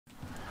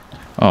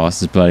Oh,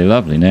 this is bloody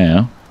lovely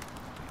now.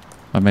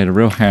 I made a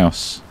real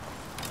house.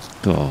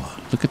 Oh,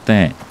 look at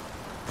that.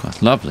 God,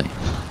 it's lovely.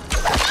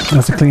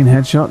 That's a clean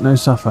headshot, no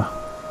suffer.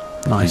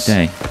 Nice.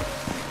 Every day.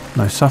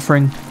 No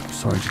suffering.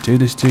 Sorry to do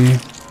this to you.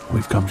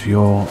 We've come to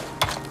your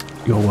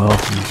world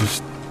and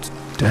just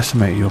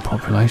decimated your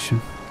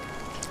population.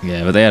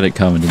 Yeah, but they had it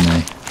coming, didn't they?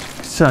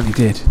 It certainly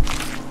did.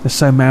 They're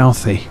so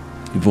mouthy.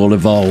 You've all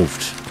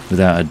evolved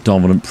without a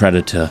dominant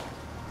predator.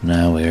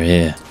 Now we're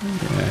here.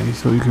 Yeah, you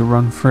thought you could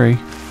run free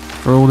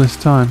for all this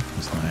time.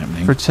 That's not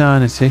happening. For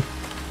eternity.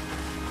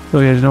 Oh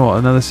yeah, you know what?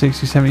 Another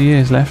 60, 70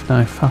 years left?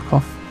 No, fuck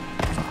off.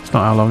 It's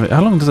not how long.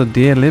 How long does a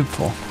deer live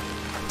for?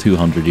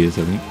 200 years,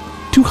 I think.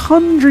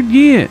 200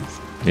 years?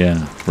 Yeah,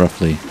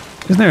 roughly.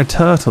 Isn't there a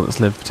turtle that's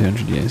lived for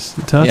 200 years?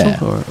 A turtle?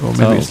 Yeah. Or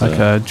maybe it's like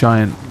a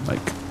giant, like,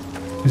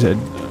 is it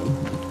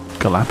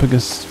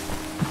Galapagos?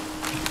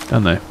 I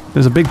don't know.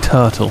 There's a big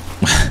turtle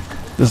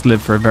that's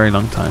lived for a very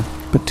long time.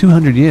 But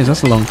 200 years,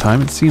 that's a long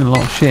time. It's seen a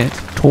lot of shit.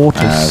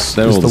 Tortoise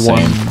they're is all the the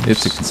one same.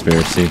 It's a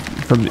conspiracy.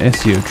 from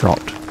SEO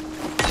dropped.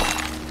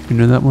 You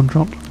know that one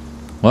dropped?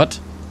 What?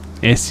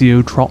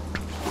 SEO dropped.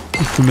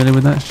 You familiar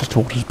with that? It's just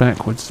tortoise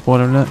backwards.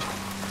 Spoiler alert.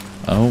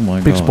 Oh my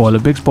god. Big spoiler,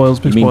 big spoils,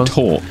 big You mean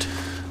spoils. tort,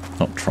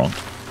 not trot.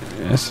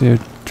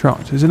 SEO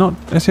trot. Is it not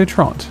SEO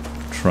trot?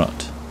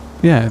 Trot.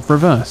 Yeah,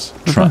 reverse.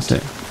 Reverse Trot.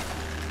 it.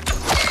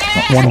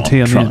 Not One trot,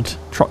 T on the trot. end.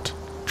 Trot.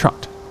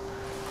 Trot.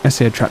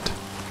 SEO trot.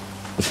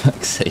 For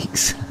fuck's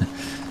sakes.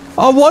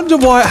 I wonder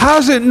why.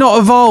 How's it not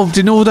evolved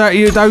in all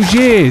those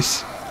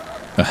years?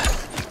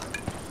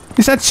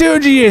 It's had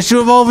 200 years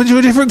to evolve into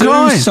a different Do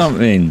kind.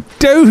 something.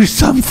 Do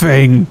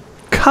something.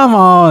 Come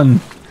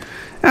on.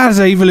 How does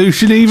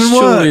evolution even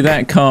work? Surely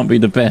that can't be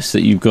the best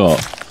that you've got.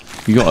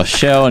 You got a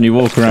shell and you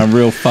walk around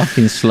real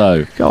fucking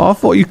slow. God, I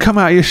thought you'd come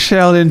out of your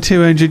shell in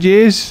 200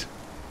 years.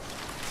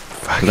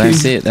 But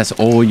that's it. That's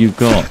all you've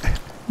got.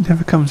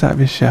 Never comes out of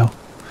his shell.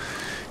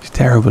 He's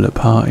terrible at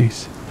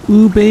parties.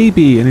 Ooh,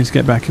 baby. I need to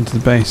get back into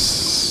the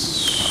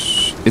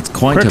base. It's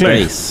quite Quickly. a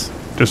base.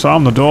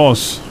 Disarm the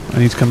doors. I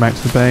need to come back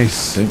to the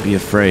base. Don't be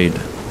afraid.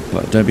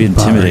 Like, don't be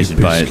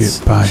intimidated by its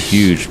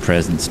huge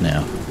presence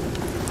now.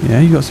 Yeah,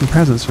 you got some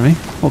presents for me.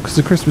 Well, because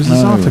the Christmas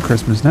is No. after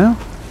Christmas now.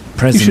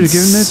 Presents. You should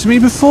have given it to me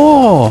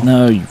before.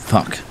 No, you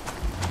fuck.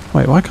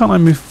 Wait, why can't I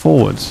move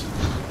forwards?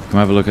 Come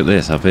have a look at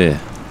this up here.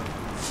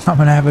 I'm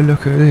gonna have a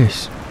look at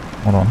this.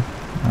 Hold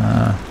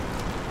on.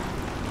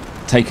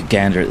 Take a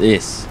gander at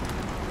this.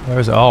 Where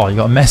is it? Oh, you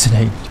got a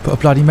mezzanine. You put a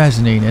bloody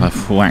mezzanine in.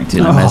 I've whacked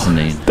in a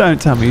mezzanine. Don't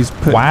tell me he's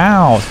put...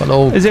 Wow, it's got a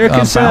little. Is there a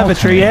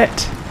conservatory balcony.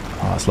 yet?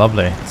 Oh, it's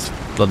lovely. It's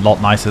a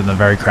lot nicer than a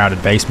very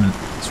crowded basement.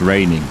 It's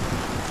raining.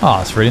 Oh,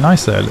 it's really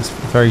nice though. It's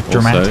very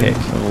dramatic.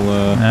 Also,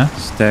 little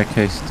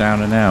staircase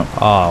down and out.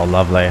 Oh,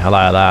 lovely. I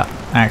like that.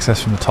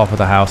 Access from the top of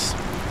the house.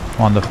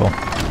 Wonderful.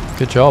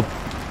 Good job.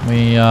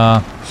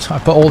 I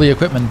put all the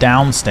equipment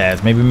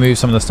downstairs. Maybe move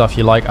some of the stuff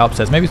you like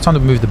upstairs. Maybe it's time to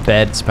move the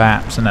beds,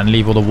 perhaps, and then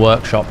leave all the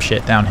workshop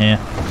shit down here.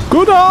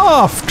 Good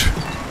aft!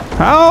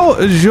 How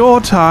has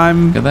your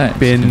time Look at that.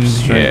 been It's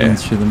straight here? in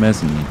through the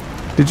mezzanine.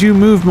 Did you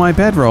move my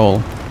bedroll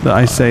that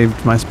I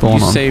saved my spawn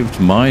You on? saved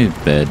my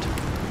bed.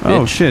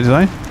 Oh bitch. shit, did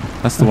I?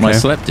 That's the one I Okay.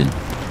 slept in.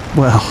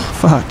 Well,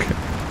 fuck.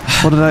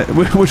 What did I...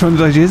 Which one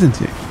did I jizz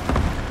into?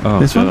 Oh,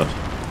 This one? God.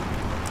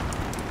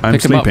 I'm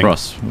Pick him up, sleeping.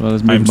 Ross. Well,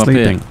 let's move I'm him up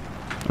sleeping. here.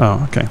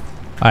 Oh, okay.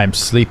 I am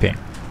sleeping.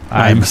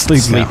 I'm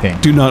sleeping.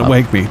 Do not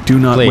wake me. Do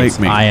not Please,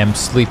 wake me. I am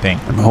sleeping.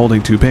 I'm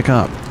holding to pick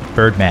up.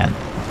 Birdman.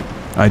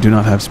 I do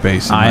not have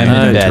space in I my am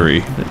in inventory.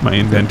 My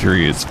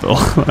inventory is full.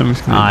 I'm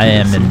just gonna I do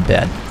am this. in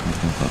bed.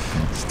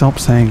 Stop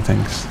saying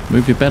things.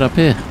 Move your bed up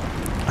here.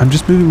 I'm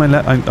just moving my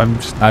I'm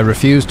just... I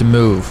refuse to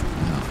move.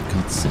 Oh, for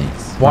God's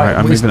sakes. Why? Alright,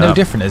 I'm It's moving no up.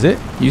 different, is it?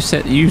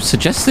 You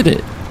suggested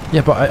it. Yeah,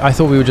 but I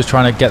thought we were just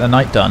trying to get the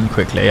night done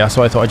quickly,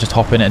 so I thought I'd just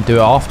hop in it and do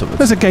it afterwards.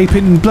 There's a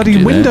gaping bloody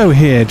Do window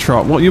here,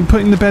 Trot. What, you're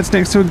putting the beds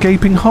next to a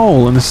gaping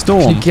hole in a Can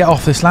storm? you get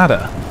off this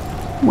ladder?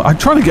 Well, I'm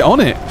trying to get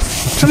on it.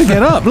 I'm trying to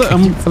get up. Look,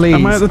 Can you please?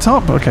 am I at the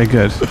top? Okay,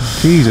 good.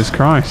 Jesus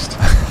Christ.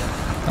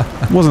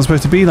 It wasn't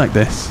supposed to be like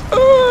this.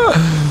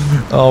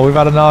 Oh, we've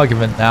had an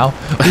argument now.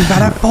 We've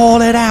had a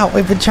falling out.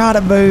 We've been trying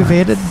to move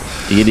in, and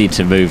You need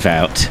to move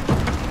out.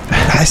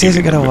 this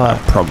isn't going to work.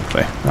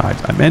 Probably.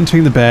 Right, I'm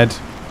entering the bed.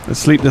 Let's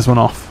sleep this one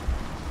off.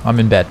 I'm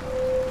in bed.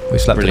 We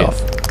slept Brilliant.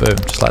 it off. Boom,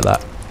 just like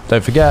that.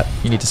 Don't forget,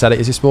 you need to set it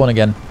as your spawn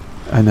again.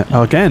 And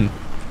again,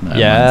 No,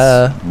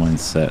 Yeah.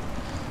 Mine's set.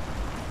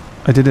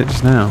 I did it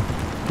just now.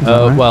 Is that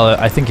right? Well,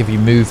 I think if you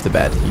move the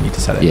bed, you need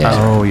to set it. Yeah.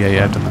 Oh,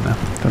 yeah, I've done that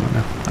now. Done that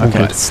now. Okay.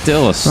 Okay. It's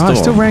still a storm. Right,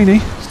 still rainy.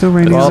 Still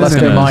rainy. Well, as let's it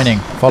go is. mining.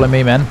 Follow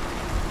me, men.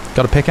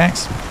 Got a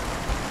pickaxe?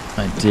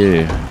 I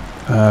do.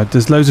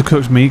 There's loads of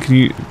cooked meat. Can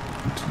you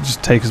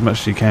just take as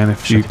much as you can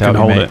if Wish you I could can help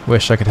hold you, it? mate.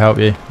 Wish I could help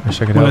you.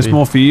 Wish I could Well, help it's you.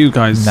 more for you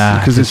guys Nah,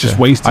 because it's just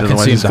wasted. I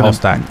otherwise consumed it's the gonna- whole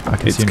stack. I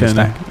It's consumed the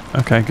gonna. stack.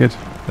 Okay, good.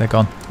 They're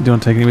gone. Do you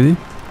want to take any with you?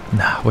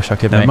 Nah, wish I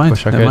could, Never mate. mind.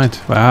 Wish I Never could. mind.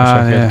 Wish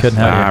I could. Yeah. Couldn't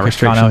help you.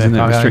 Restrictions, Can't isn't it?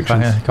 help you. Restrictions.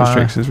 Can't help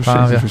you. Restrictions. Can't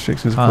help you.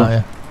 Restrictions. Of Can't course.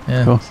 help you. Yeah.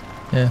 Of course.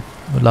 Yeah.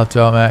 Would love to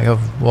help, mate.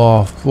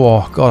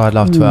 Whoa, God, I'd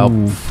love to help.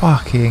 Ooh.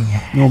 Fucking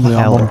Normally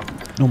hell.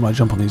 Oh, I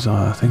jump on these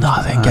things.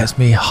 Nothing gets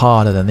me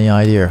harder than the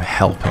idea of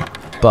helping.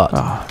 But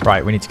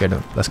right, we need to go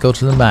to. Let's go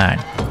to the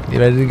mine. You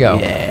ready to go?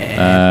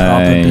 Yeah,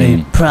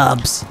 probably.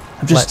 Probs.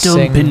 I'm just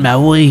dumping my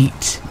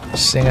weight.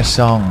 Sing a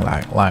song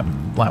like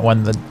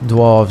when the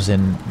dwarves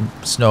in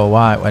Snow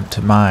White went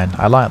to mine.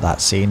 I like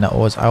that scene. I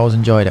always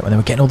enjoyed it when they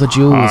were getting all the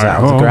jewels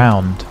out of the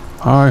ground.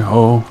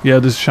 Hi-ho. Yeah,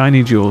 there's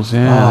shiny jewels,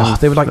 yeah. Oh,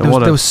 they were like,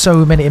 there was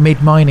so many, it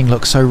made mining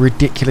look so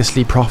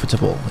ridiculously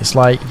profitable. It's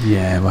like,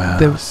 yeah, well,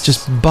 there was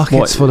just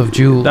buckets full of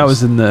jewels. That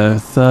was in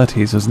the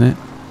 30s, wasn't it?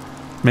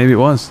 Maybe it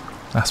was.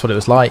 That's what it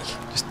was like.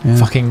 Just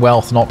fucking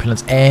wealth and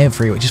opulence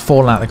everywhere, just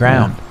falling out of the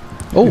ground.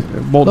 Yeah. Oh,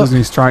 Walt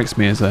Disney strikes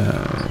me as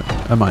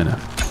a miner.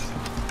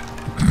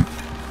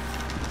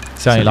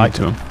 So you liked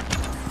to him.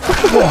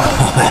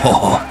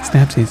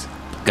 Snapsies.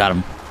 Got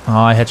him. Oh,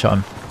 I headshot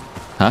him.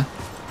 Huh?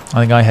 I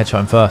think I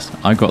headshot him first.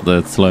 I got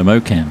the slow-mo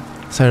cam.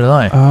 So did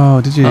I.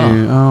 Oh, did you?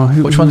 Oh,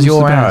 which one's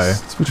your arrow?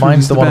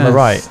 Mine's the one on the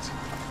right.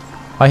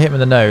 I hit him in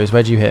the nose.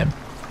 Where'd you hit him?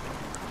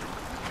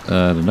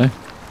 I don't know.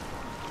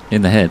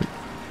 In the head.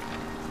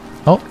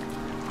 Oh.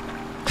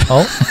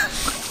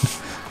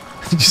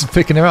 You're just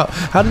picking him up.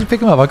 How did you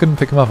pick him up? I couldn't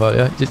pick him up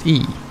earlier. Just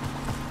E.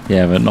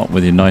 Yeah, but not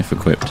with your knife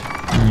equipped.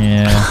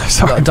 Yeah.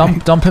 Sorry,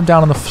 dump him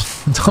down on the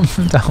dump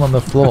him down on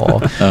the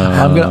floor.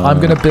 I'm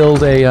gonna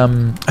build a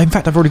in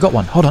fact I've already got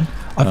one. Hold on.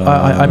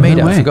 I made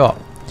it. I forgot.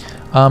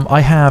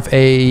 I have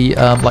a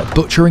like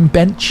butchering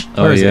bench.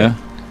 Where is it?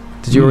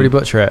 Did you already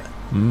butcher it?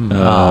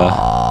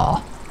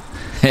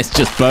 It's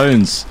just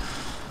bones.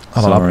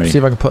 I'll see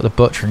if I can put the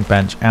butchering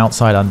bench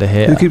outside under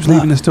here. Who keeps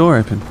leaving this door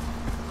open?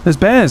 There's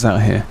bears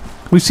out here.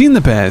 We've seen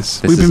the bears.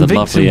 We've been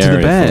victim to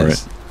the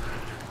bears.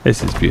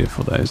 This is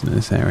beautiful though, isn't it?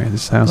 This area.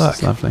 This house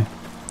is lovely.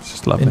 It's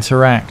just lovely.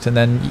 Interact and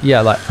then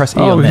like press E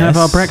on we this. have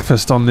our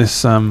breakfast on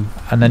this and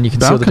then you can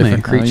see all the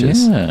different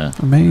creatures. Yeah.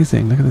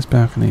 Amazing. Look at this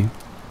balcony.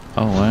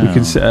 Oh wow. We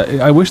can see,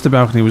 I wish the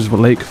balcony was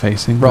lake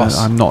facing. Ross,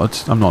 I'm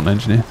not an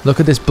engineer. Look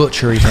at this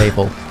butchery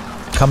table.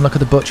 Come look at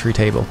the butchery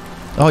table.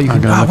 Oh, you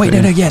can. Oh wait,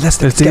 no. Yeah, let's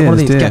get one of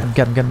these. Get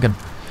him.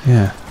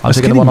 Yeah. I'm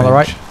taking the one on the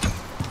right.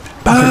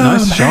 Boom,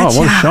 nice shot.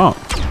 What a shot.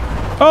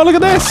 Oh, look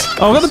at this.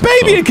 Oh, I got the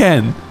baby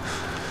again.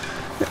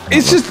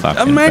 It's just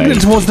a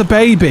magnet towards the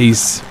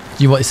babies.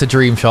 It's a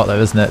dream shot though,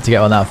 isn't it, to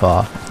get one that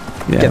far?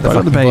 Yeah, get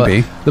the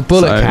baby. The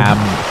bullet cam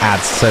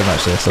adds so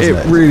much to this, doesn't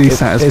it? It really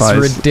satisfies.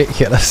 It's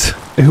ridiculous.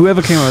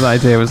 Whoever came up with the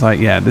idea was like,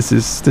 yeah, this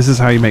is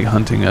how you make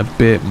hunting a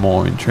bit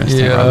more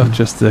interesting rather than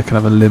just the kind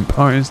of a limp.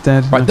 Oh, it's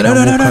dead. Right. No.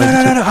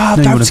 Oh,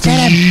 don't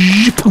scare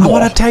him. I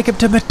want to take him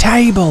to my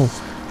table.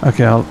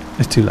 Okay,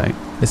 it's too late.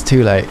 It's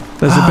too late.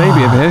 There's a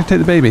baby over here. Take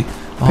the baby.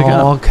 Pick it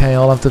up. Okay,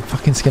 I'll have to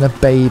fucking skin a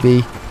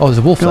baby. Oh, there's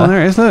a wolf there.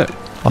 There it is, look.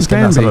 I'll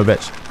skin that son of a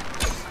bitch.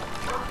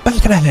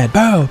 Bacon head,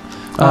 bow.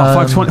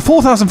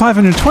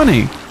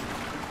 4,520.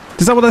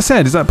 Is that what I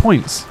said? Is that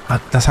points?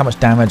 That's how much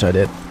damage I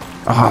did.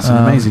 Oh, that's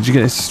amazing. Did you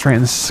get it straight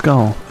in the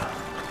skull?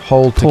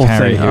 Hold to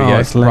carry. Here we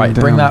go. Right,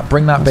 bring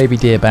that baby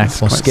deer back.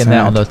 We'll skin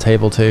that on the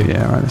table too.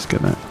 Yeah, right, let's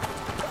get that.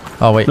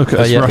 Oh, wait. Look at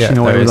us rushing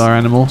away with our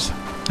animals.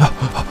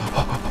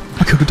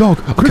 I killed a dog.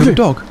 I killed a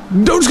dog.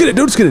 Don't skin it.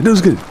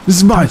 This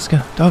is mine.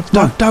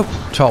 Don't.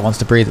 Chart wants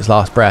to breathe its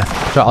last breath.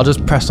 Chart, I'll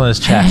just press on his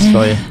chest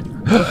for you.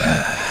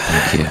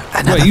 Thank you.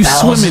 Wait, are you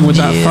swimming with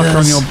that fucker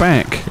on your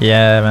back?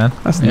 Yeah, man.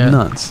 That's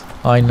nuts.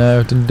 I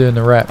know. Didn't doing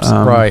the reps.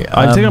 Right.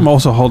 I think I'm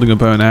also holding a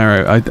bow and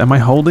arrow. Am I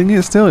holding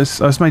it still?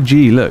 It's my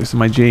G. Look, it's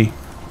my G.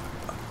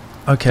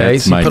 Okay,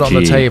 so you put it on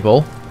the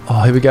table.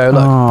 Oh, here we go.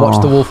 Look,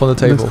 watch the wolf on the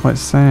table. Looks quite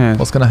sad.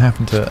 What's going to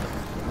happen to it?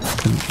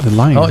 The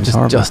line. Oh, it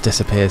just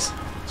disappears.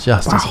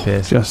 Just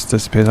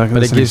disappears.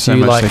 But it gives you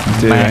like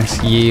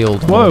max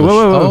yield. Whoa.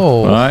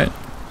 Oh. All right.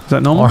 Is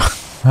that normal? All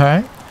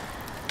right.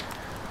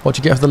 What'd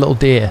you get for the little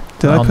deer?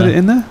 Did I put it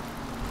in there?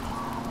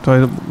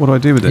 What do I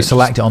do with it? You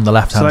select it on the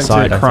left-hand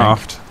side,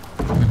 craft.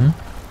 I think.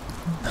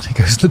 And it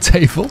goes to the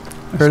table.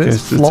 There it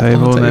is. To the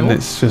table, and then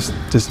it's just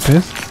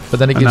disappears. But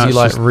then it gives you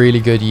like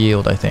really good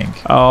yield, I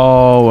think.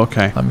 Oh,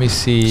 okay. Let me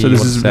see. So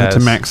this is to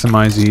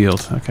maximise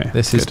yield. Okay.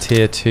 This is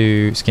tier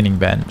 2 skinning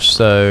bench.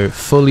 So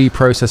fully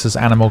processes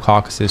animal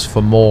carcasses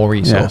for more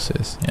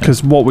resources.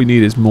 Because what we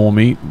need is more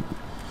meat.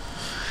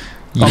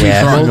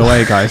 Yeah, throwing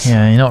away, guys.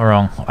 Yeah, you're not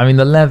wrong. I mean,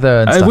 the leather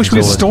and stuff. I wish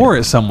we'd store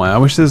it somewhere. I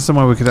wish there's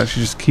somewhere we could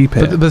actually just keep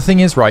it. But the thing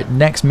is, right,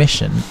 next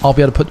mission, I'll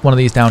be able to put one of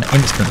these down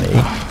instantly.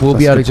 We'll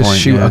be able to just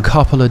shoot a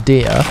couple of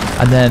deer,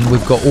 and then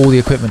we've got all the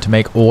equipment to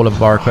make all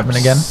of our equipment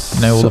again.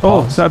 You know, all the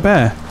parts. Is that a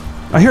bear?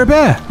 I hear a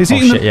bear. He's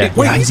eating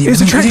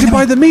he's attracted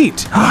by the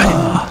meat.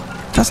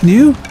 That's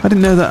new. I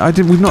didn't know that.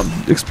 We've not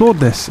explored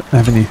this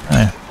avenue.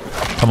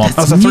 Come on.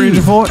 That's a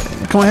 304.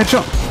 Come on,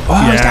 headshot.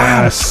 Oh,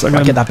 yes.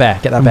 Get that bear.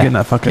 I'm getting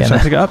that fucker. Should I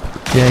pick it up?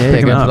 Yeah. Put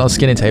it on the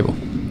skinning table.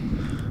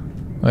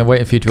 I'm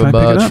waiting for you to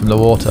emerge from the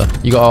water.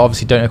 You got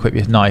obviously don't equip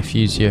your knife.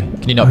 Use your.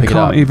 Can you not pick it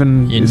up? You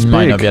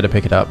might not be able to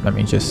pick it up. Let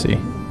me just see.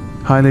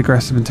 Highly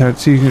aggressive and terrible.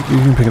 So you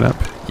can pick it up.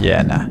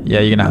 Yeah, nah. Yeah,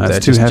 you're gonna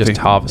have to just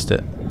harvest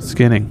it.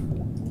 Skinning.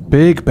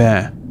 Big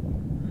bear.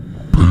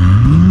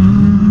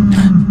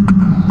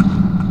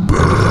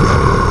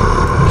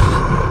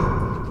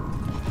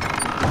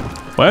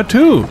 Where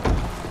to?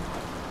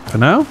 For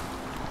now?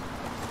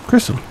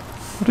 Crystal,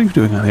 what are you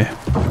doing out here?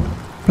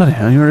 Bloody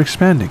hell, you're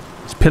expanding.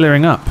 It's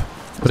pillaring up.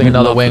 Putting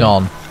another wing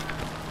on.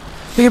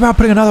 Think about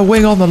putting another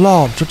wing on the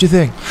lodge. What do you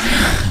think?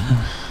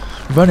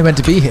 We've only meant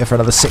to be here for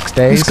another 6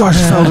 days. These guys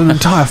felled an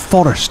entire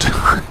forest.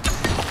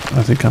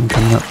 I think I'm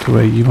coming up to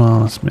where you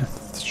are, Smith.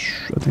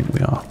 I think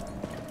we are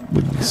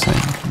within the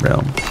same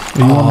realm. Are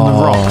you on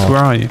the rocks? Where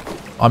are you?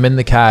 I'm in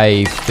the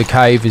cave. The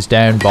cave is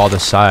down by the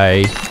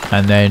sea,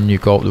 and then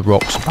you've got the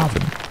rocks above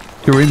them.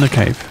 You're in the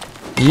cave?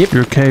 Yep.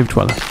 You're a cave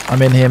dweller?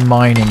 I'm in here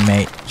mining,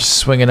 mate. Just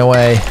swinging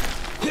away.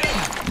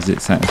 Is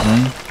it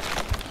satisfying?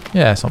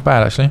 Yeah, it's not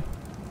bad, actually.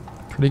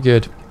 Pretty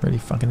good. Really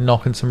fucking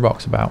knocking some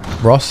rocks about.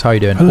 Ross, how you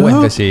doing? Hello?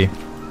 Oh, I see you.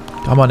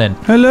 Come on in.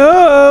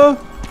 Hello?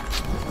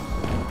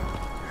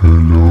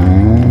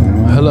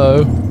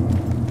 Hello.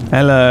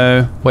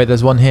 Hello. Wait,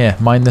 there's one here.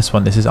 Mine this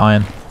one. This is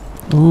iron.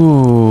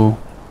 Ooh.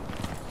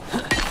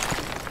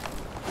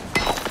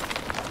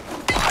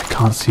 I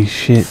can't see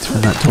shit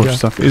from that torch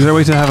stuff. Is there a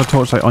way to have a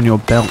torchlight on your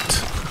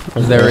belt?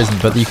 There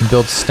isn't, but you can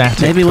build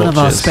static Maybe one of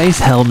our torches. space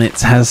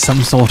helmets has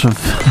some sort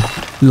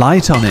of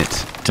light on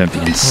it. Don't be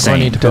What do I insane.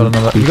 need to build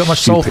another? You got much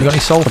sulfur? You got any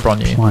sulfur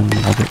on you? One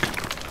logic.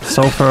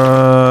 Sulfur.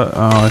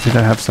 Oh, I think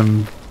I have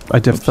some.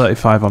 I have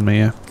 35 on me.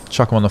 Yeah.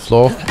 Chuck them on the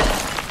floor.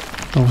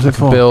 What was it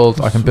for? I can build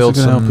What's it gonna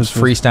some help us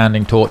with?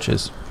 freestanding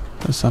torches.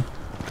 There's some.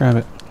 Grab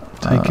it.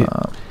 Take it.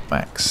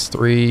 Max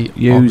 3.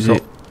 Use I'll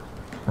it.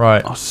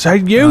 Right. I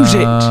said use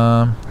it.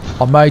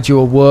 I made you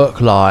a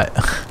work light.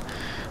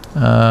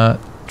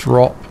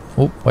 Drop.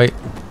 Oh, wait.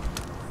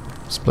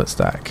 Split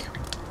stack.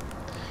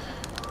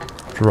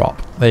 Drop.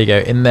 There you go.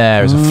 In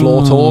there is a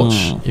floor torch.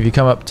 If you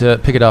come up to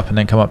pick it up and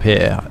then come up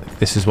here,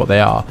 this is what they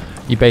are.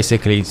 You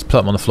basically put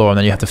them on the floor and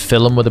then you have to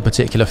fill them with a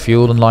particular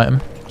fuel and light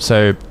them.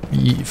 So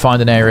you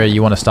find an area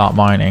you want to start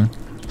mining,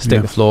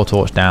 stick the floor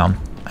torch down,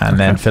 and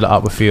then fill it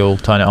up with fuel,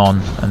 turn it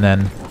on, and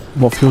then...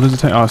 What fuel does it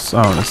take? Oh,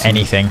 that's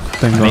anything.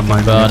 anything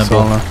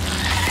Burnable.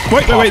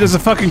 Wait, there's a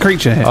fucking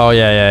creature here. Oh,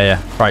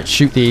 yeah. Right,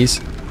 shoot these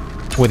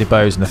with your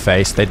bows in the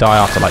face. They die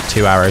after like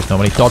 2 arrows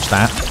normally. Dodge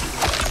that.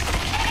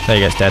 There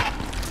you go, it's dead.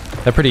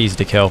 They're pretty easy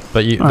to kill,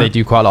 but they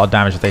do quite a lot of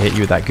damage if they hit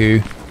you with that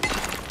goo.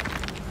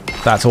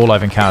 That's all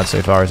I've encountered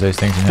so far is those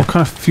things in here. What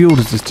kind of fuel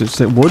does this do? Is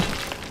it wood?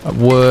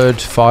 Wood,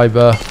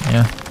 fibre,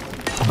 yeah.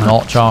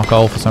 Not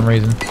charcoal for some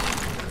reason.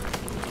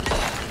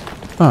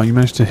 Oh, you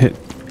managed to hit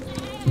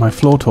my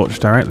floor torch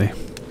directly.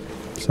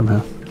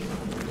 Somehow.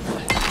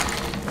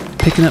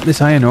 Picking up this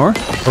iron ore?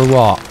 For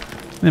what?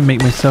 I'm gonna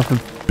make myself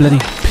a bloody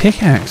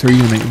pickaxe, or are you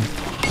gonna make them?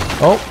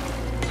 Oh!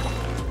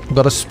 We've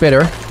got a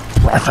spitter.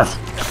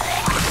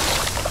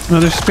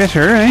 Another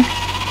spitter, eh?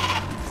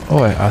 Oh,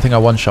 wait, I think I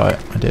one-shot it.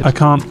 I did. I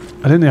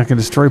don't think I can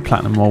destroy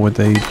platinum ore with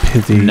a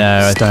pithy stone.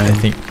 I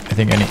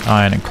think only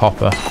iron and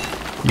copper.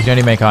 You can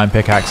only make iron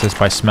pickaxes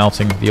by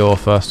smelting the ore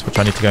first, which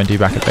I need to go and do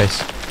back at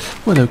base.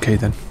 Well, okay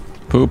then.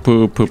 Poo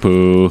poo poo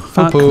poo.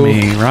 Fuck Poo-poo.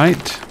 me,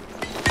 right?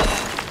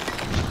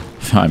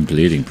 I'm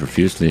bleeding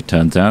profusely, it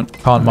turns out.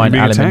 Can't mine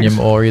being aluminium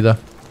attacked? ore either.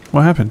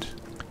 What happened?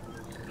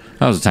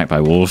 I was attacked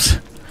by wolves.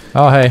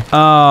 Oh, hey.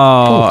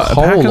 Oh, a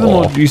pack of them,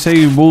 coal or you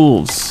say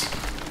wolves?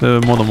 There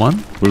were more than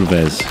one?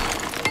 Wolves.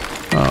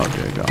 Oh,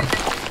 dear God.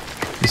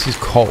 This is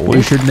coal.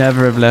 We should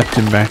never have left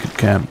him back at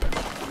camp.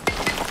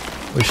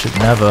 We should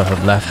never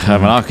have left him.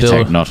 I'm an architect,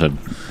 Build- not a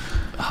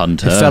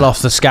hunter. He fell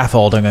off the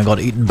scaffolding and got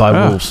eaten by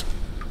wolves.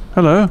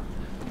 Hello.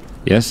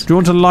 Yes? Do you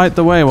want to light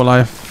the way while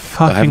I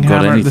fucking I haven't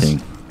got hammer at this?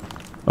 anything.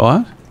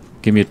 What?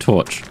 Give me a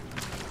torch.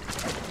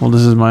 Well,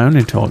 this is my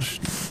only torch.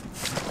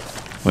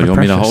 Well, you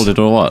want me to precious. hold it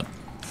or what?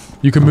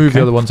 You can move the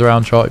Okay. other ones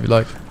around, Chart, if you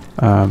like.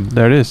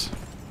 There it is.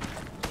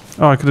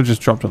 Oh, I could have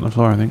just dropped it on the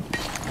floor, I think.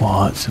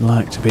 What's it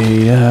like to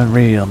be a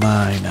real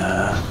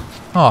miner?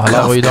 Oh, I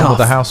like what you done with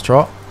the house,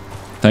 Trot.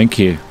 Thank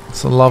you.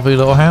 It's a lovely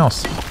little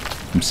house.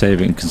 I'm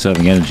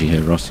conserving energy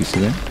here, Ross. You see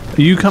that?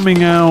 Are you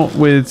coming out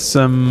with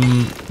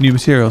some new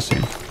materials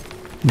soon?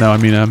 No, I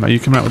mean, are you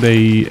coming out with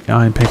a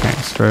iron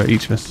pickaxe for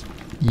each of us?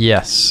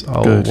 Yes,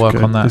 I'll Good, work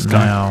good. on that This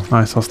guy. now.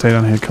 Nice, I'll stay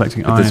down here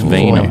collecting With this iron.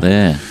 vein ore. up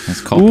there.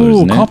 That's copper, Ooh,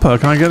 isn't it? copper.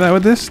 Can I get that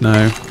with this?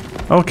 No.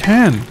 Oh, I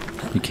can.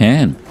 You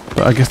can.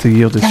 But I guess the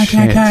yield is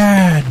shit.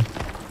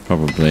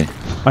 Probably.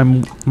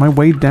 Am I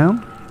weighed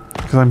down?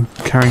 Because I'm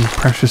carrying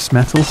precious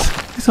metals?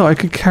 I thought I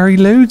could carry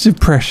loads of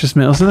precious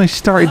metals, then I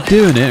started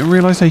doing it and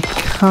realised I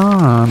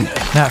can't.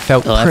 That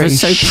felt Oh, pretty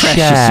so shit. precious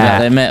about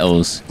their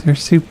metals. They're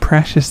so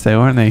precious though,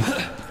 aren't they?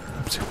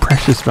 I'm so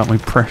precious about my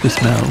precious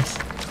metals.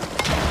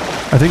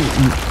 I think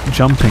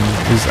jumping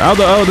is...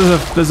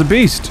 Oh, there's a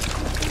beast!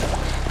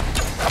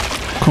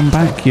 Come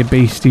back, you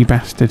beastie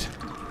bastard.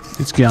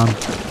 It's gone.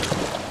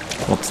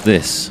 What's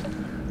this?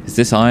 Is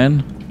this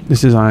iron?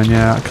 This is iron,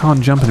 yeah. I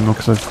can't jump anymore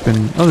because I've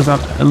been... Oh, there's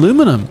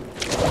aluminum!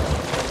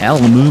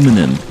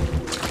 Aluminium.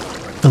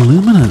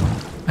 Aluminum.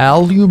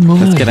 Aluminium.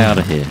 Let's get out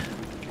of here.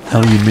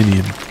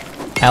 Aluminium.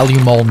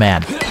 Alumol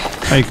man.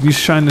 Hey, can you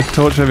shine the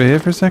torch over here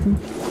for a second?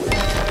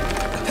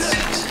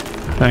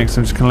 Thanks,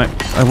 I'm just collect.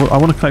 I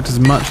want to collect as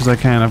much as I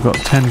can. I've got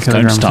 10 Don't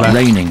kilograms start left.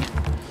 raining.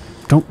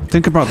 Don't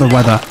think about the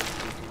weather.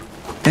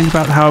 Think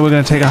about how we're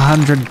going to take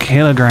 100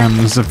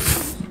 kilograms of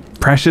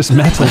precious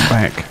metals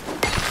back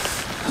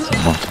It's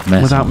a lot of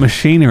metal. without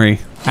machinery.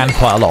 And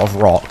quite a lot of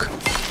rock.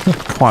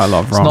 Quite a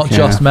lot of rock. It's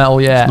not just metal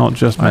yet. It's not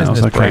just Why isn't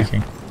metals. this Okay.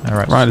 breaking? All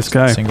right, Right, let's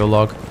go. Single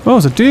log. Oh,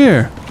 it's a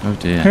deer. Oh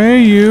dear.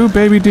 Hey, you,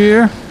 baby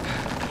deer.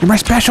 You're my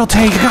specialty.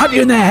 I got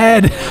you in the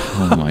head.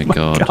 Oh my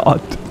god.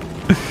 God.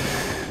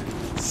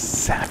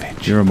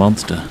 Savage. You're a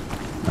monster.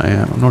 I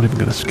am. I'm not even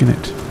going to skin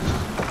it.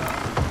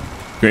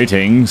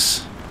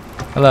 Greetings.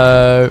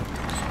 Hello.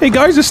 Hey,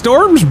 guys, a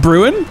storm's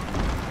brewing.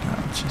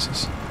 Oh,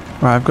 Jesus.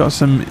 Right, I've got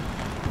some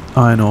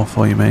iron ore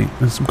for you, mate.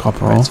 And some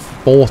copper ore. It's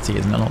 40,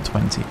 isn't it? Not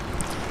 20.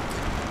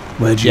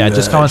 Where'd you, Yeah,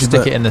 just come and where'd you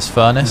stick put- it in this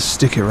furnace. Just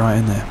stick it right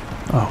in there.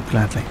 Oh,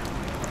 gladly.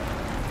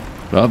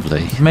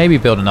 Lovely. Maybe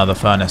build another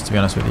furnace, to be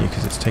honest with you,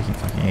 because it's taking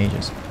fucking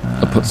ages.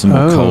 I'll put some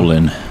more coal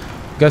in. You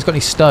guys got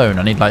any stone?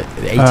 I need like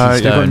 80 You've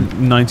stone. got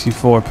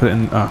 94. Put it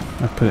in. Oh,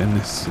 I put it in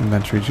this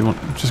inventory. Do you want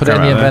just Put go it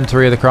in right the there?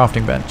 inventory of the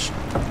crafting bench.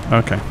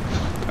 Okay.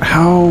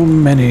 How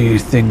many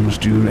things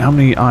do you? How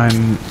many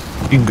iron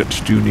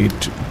ingots do you need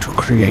to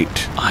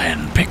create?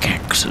 Iron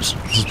pickaxes.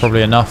 This is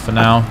probably enough for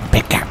now.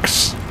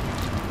 Pickaxe.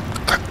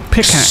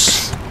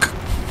 Pickaxe.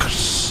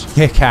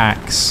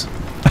 Pickaxe.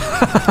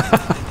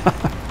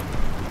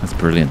 That's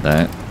brilliant.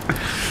 That.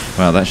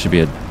 Wow, that should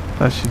be a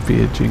That should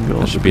be a jingle.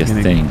 that at should the be a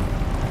beginning thing.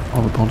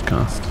 of a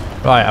podcast.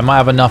 Right, I might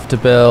have enough to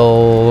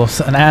build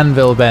an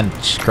anvil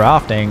bench.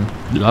 Crafting.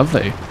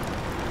 Lovely.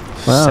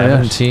 Well,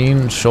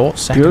 17 short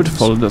seconds.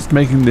 Beautiful. That's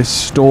making this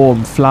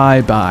storm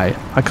fly by.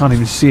 I can't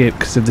even see it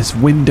because of this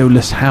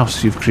windowless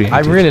house you've created. I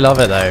really love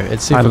it though.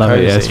 It's super I love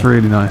cozy. it. Yeah, it's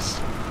really nice.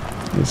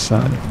 It's.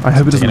 I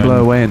hope it doesn't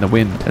blow away in the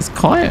wind. It's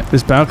quiet.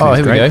 This balcony Oh, is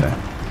here we great. go.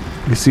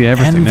 Though. You see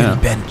everything anvil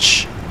now.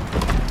 bench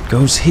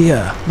goes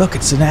here. Look,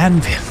 it's an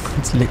anvil.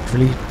 It's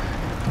literally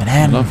an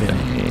anvil.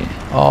 Lovely.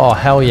 Oh,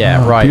 hell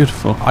yeah. Oh, right.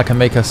 Beautiful. I can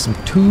make us some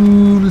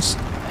tools.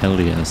 Hell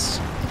yes.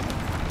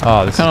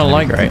 Oh, this Kind is of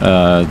like great.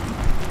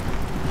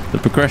 the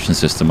progression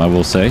system, I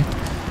will say.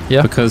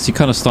 Yeah. Because you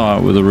kind of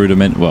start with a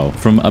rudiment. Well,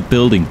 from a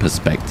building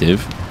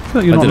perspective, I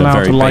feel like you're I not did a allowed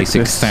very to like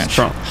basic this thatch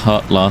stru-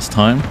 hut last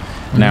time.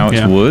 Now it's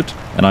Yeah. wood,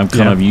 and I'm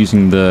kind Yeah. of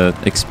using the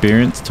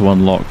experience to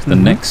unlock the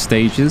Mhm. next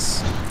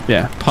stages.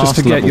 Yeah. Past Just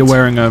forget level you're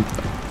wearing a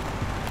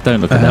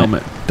Don't look at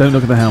helmet. Don't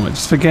look at the helmet.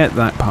 Just forget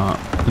that part,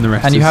 and the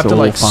rest And is you have to all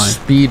like fine.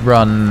 speed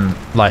run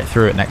like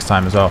through it next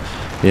time as well.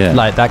 that. Yeah.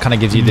 Like that kind of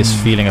gives you this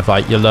feeling of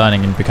like you're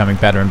learning and becoming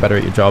better and better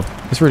at your job.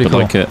 It's really but cool.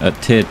 like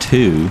at tier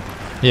 2,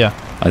 Yeah.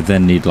 I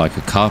then need like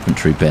a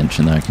carpentry bench,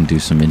 and then I can do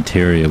some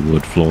interior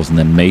wood floors, and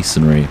then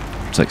masonry.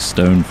 It's like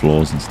stone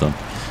floors and stuff.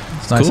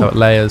 It's nice Cool. how it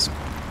layers.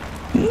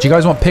 Do you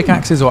guys want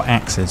pickaxes or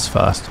axes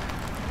first?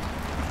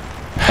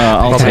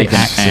 I'll Probably take an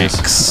axes.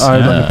 axe. I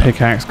want a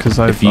pickaxe because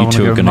I If you want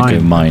two to are go going to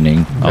go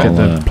mining, Get I'll,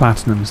 the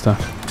platinum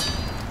stuff.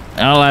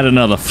 I'll add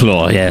another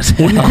floor. Yes.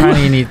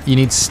 Apparently you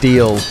need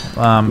steel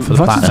for the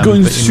What platinum. is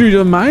going but you- through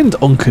your mind,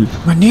 Uncle?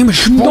 My name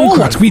is You know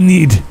what we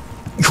need.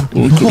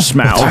 Uncle Are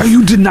Smaug.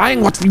 you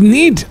denying what we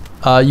need?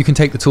 You can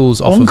take the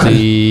tools off Uncle. of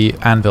the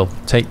anvil.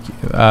 Take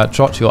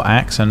Trot your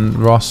axe and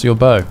Ross your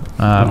bow.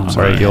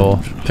 Sorry, your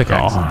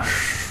pickaxe.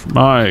 Gosh,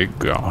 my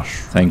gosh.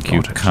 Thank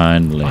you Got it.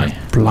 kindly. I'm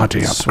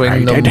bloody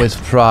Swing them upgraded.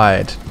 with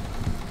pride.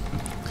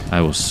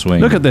 I will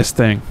swing. Look at this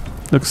thing.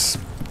 Looks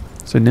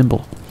so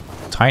nimble.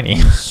 Tiny.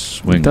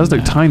 Swing. It does look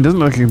now. tiny. Doesn't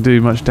look like it can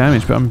do much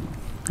damage, but I'm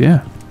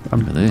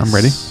Look at this. I'm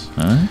ready.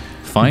 Huh?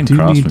 Fine Do you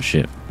need-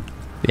 craftsmanship.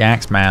 The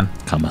axe man.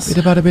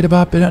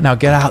 Cometh. Now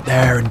get out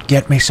there and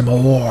get me some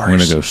ores. I'm going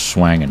to go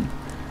swanging.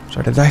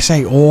 So did I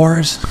say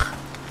ores?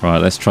 Right,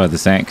 let's try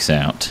this axe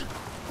out.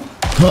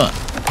 Huh.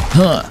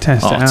 Huh.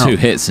 Test it Oh, out. 2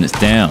 hits and it's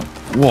down.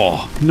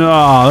 Whoa.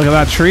 No, look at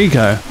that tree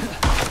go.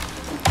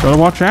 Gotta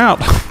watch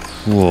out.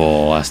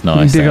 Whoa, that's We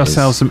nice. can dig that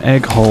ourselves is. some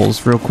egg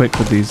holes real quick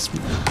with these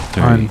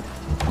 3, iron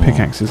 4,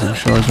 pickaxes, I'm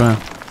sure, as well.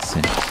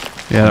 6.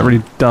 Yeah, that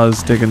really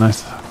does dig a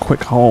nice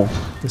quick hole.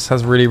 This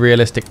has really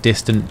realistic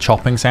distant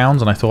chopping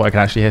sounds, and I thought I could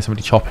actually hear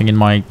somebody chopping in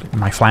my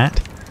flat.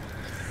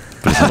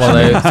 It's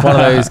one of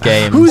those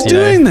games. Who's you know.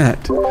 doing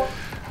that? Are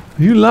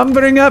you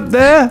lumbering up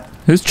there?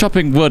 Who's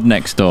chopping wood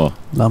next door?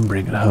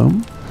 Lumbering at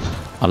home?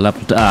 I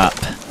leveled up.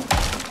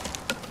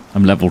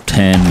 I'm level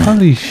 10.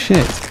 Holy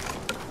shit.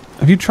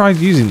 Have you tried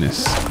using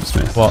this,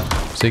 Smith? What?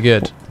 Is it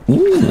good?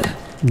 Ooh.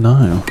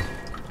 No.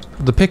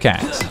 The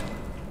pickaxe.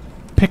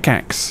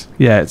 Pickaxe.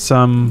 Yeah, it's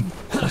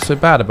What's so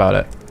bad about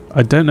it?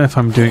 I don't know if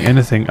I'm doing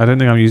anything. I don't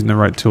think I'm using the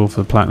right tool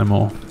for the platinum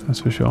ore. That's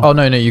for sure. Oh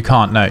no, you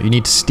can't. No, you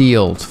need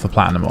steel for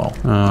platinum ore.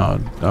 Oh,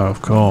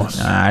 of course.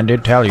 I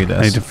did tell you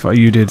this.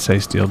 You did say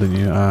steel, didn't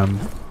you?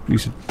 You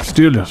should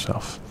steel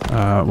yourself.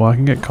 Well, I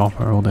can get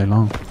copper all day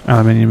long.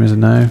 Aluminium is a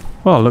no.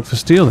 Well, I'll look for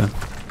steel then.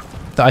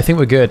 I think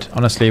we're good.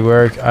 Honestly,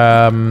 we're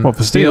What,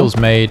 for steel? steel's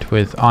made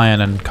with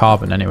iron and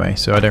carbon anyway,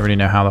 so I don't really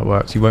know how that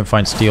works. You won't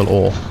find steel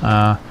ore.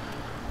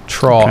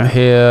 Trot, Okay.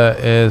 here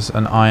is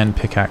an iron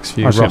pickaxe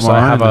for you. I'll get Ross, more I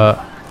have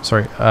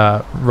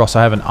iron Ross,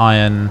 I have an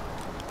iron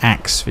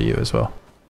axe for you as well.